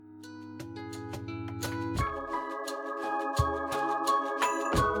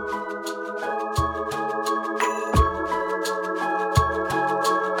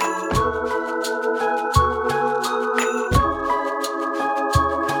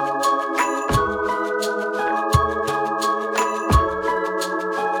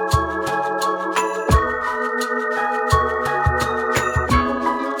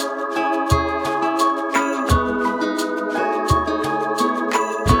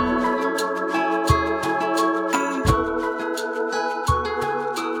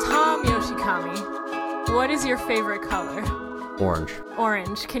your favorite color? Orange.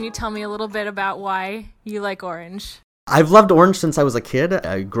 Orange. Can you tell me a little bit about why you like orange? I've loved orange since I was a kid.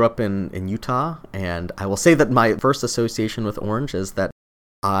 I grew up in Utah, and I will say that my first association with orange is that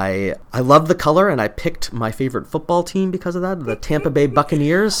I love the color, and I picked my favorite football team because of that, the Tampa Bay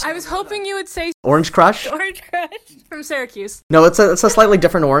Buccaneers. I was hoping you would say Orange Crush. Orange Crush from Syracuse. No, it's a slightly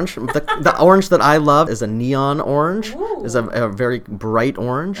different orange. The orange that I love is a neon orange. Ooh. Is a very bright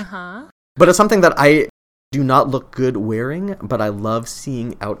orange. Uh-huh. But it's something that I do not look good wearing, but I love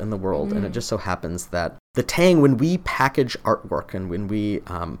seeing out in the world. And it just so happens that the Tang, when we package artwork and when we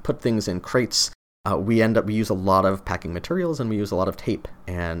put things in crates, we use a lot of packing materials and we use a lot of tape.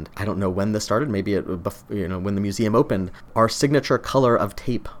 And I don't know when this started. Maybe when the museum opened, our signature color of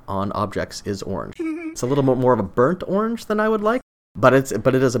tape on objects is orange. It's a little more of a burnt orange than I would like, but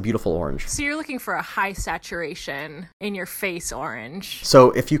it is a beautiful orange. So you're looking for a high saturation in your face orange.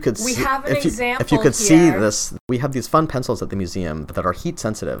 So if you could We see, have an example if you could see here. this, we have these fun pencils at the museum that are heat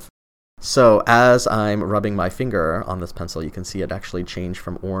sensitive. So as I'm rubbing my finger on this pencil, you can see it actually change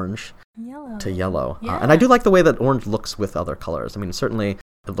from orange to yellow. Yeah. And I do like the way that orange looks with other colors. I mean, certainly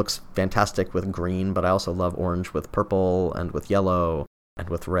it looks fantastic with green, but I also love orange with purple and with yellow and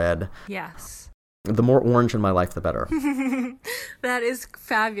with red. Yes. The more orange in my life, the better. That is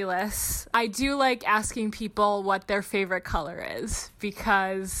fabulous. I do like asking people what their favorite color is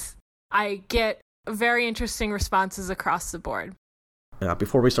because I get very interesting responses across the board.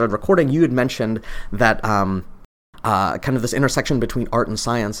 Before we started recording, you had mentioned that kind of this intersection between art and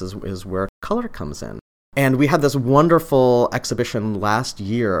science is where color comes in. And we had this wonderful exhibition last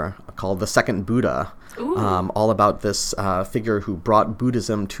year called The Second Buddha, all about this figure who brought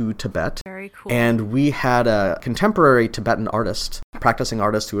Buddhism to Tibet. Very cool. And we had a contemporary Tibetan artist, practicing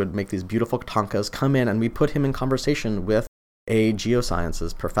artist who would make these beautiful thangkas, come in, and we put him in conversation with a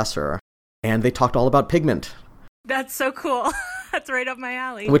geosciences professor. And they talked all about pigment. That's so cool. That's right up my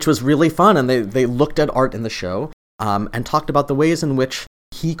alley. Which was really fun. And they looked at art in the show and talked about the ways in which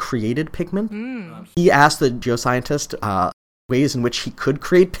he created pigment. He asked the geoscientist ways in which he could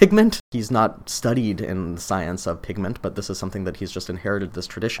create pigment. He's not studied in the science of pigment, but this is something that he's just inherited this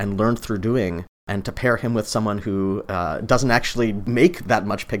tradition and learned through doing. And to pair him with someone who doesn't actually make that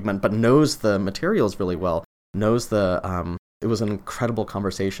much pigment, but knows the materials really well, knows the... it was an incredible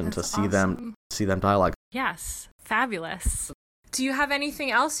conversation. That's to see awesome. them dialogue. Yes, fabulous. Do you have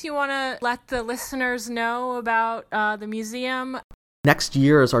anything else you want to let the listeners know about the museum? Next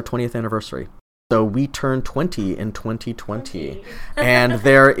year is our 20th anniversary. So we turned 20 in 2020. And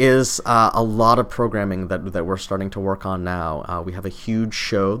there is a lot of programming that we're starting to work on now. We have a huge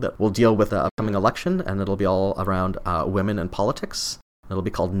show that will deal with the upcoming election, and it'll be all around women in politics. It'll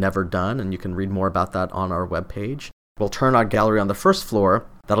be called Never Done, and you can read more about that on our webpage. We'll turn our gallery on the first floor.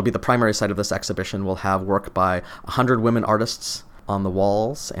 That'll be the primary site of this exhibition. We'll have work by 100 women artists on the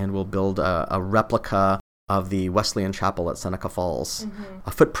walls, and we'll build a replica of the Wesleyan Chapel at Seneca Falls,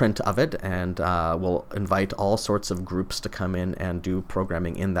 a footprint of it, and we'll invite all sorts of groups to come in and do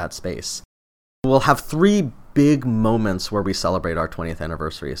programming in that space. We'll have 3 big moments where we celebrate our 20th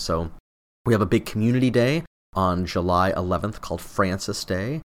anniversary. So we have a big community day on July 11th called Francis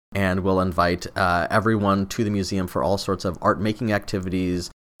Day, and we'll invite everyone to the museum for all sorts of art-making activities,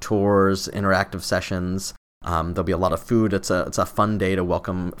 tours, interactive sessions. There'll be a lot of food. It's a fun day to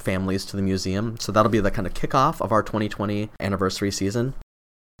welcome families to the museum. So that'll be the kind of kickoff of our 2020 anniversary season.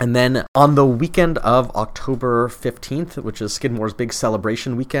 And then on the weekend of October 15th, which is Skidmore's big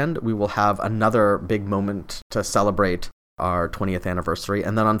celebration weekend, we will have another big moment to celebrate our 20th anniversary.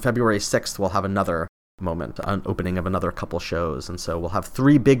 And then on February 6th, we'll have another moment, an opening of another couple shows. And so we'll have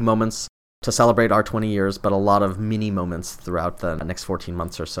 3 big moments to celebrate our 20 years, but a lot of mini moments throughout the next 14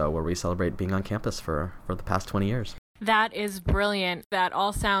 months or so where we celebrate being on campus for the past 20 years. That is brilliant. That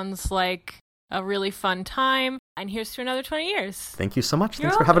all sounds like a really fun time. And here's to another 20 years. Thank you so much.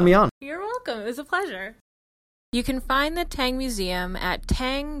 You're Thanks for having me on. You're welcome. It was a pleasure. You can find the Tang Museum at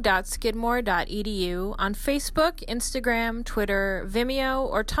tang.skidmore.edu on Facebook, Instagram, Twitter, Vimeo,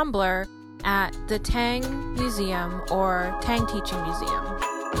 or Tumblr at the Tang Museum or Tang Teaching Museum.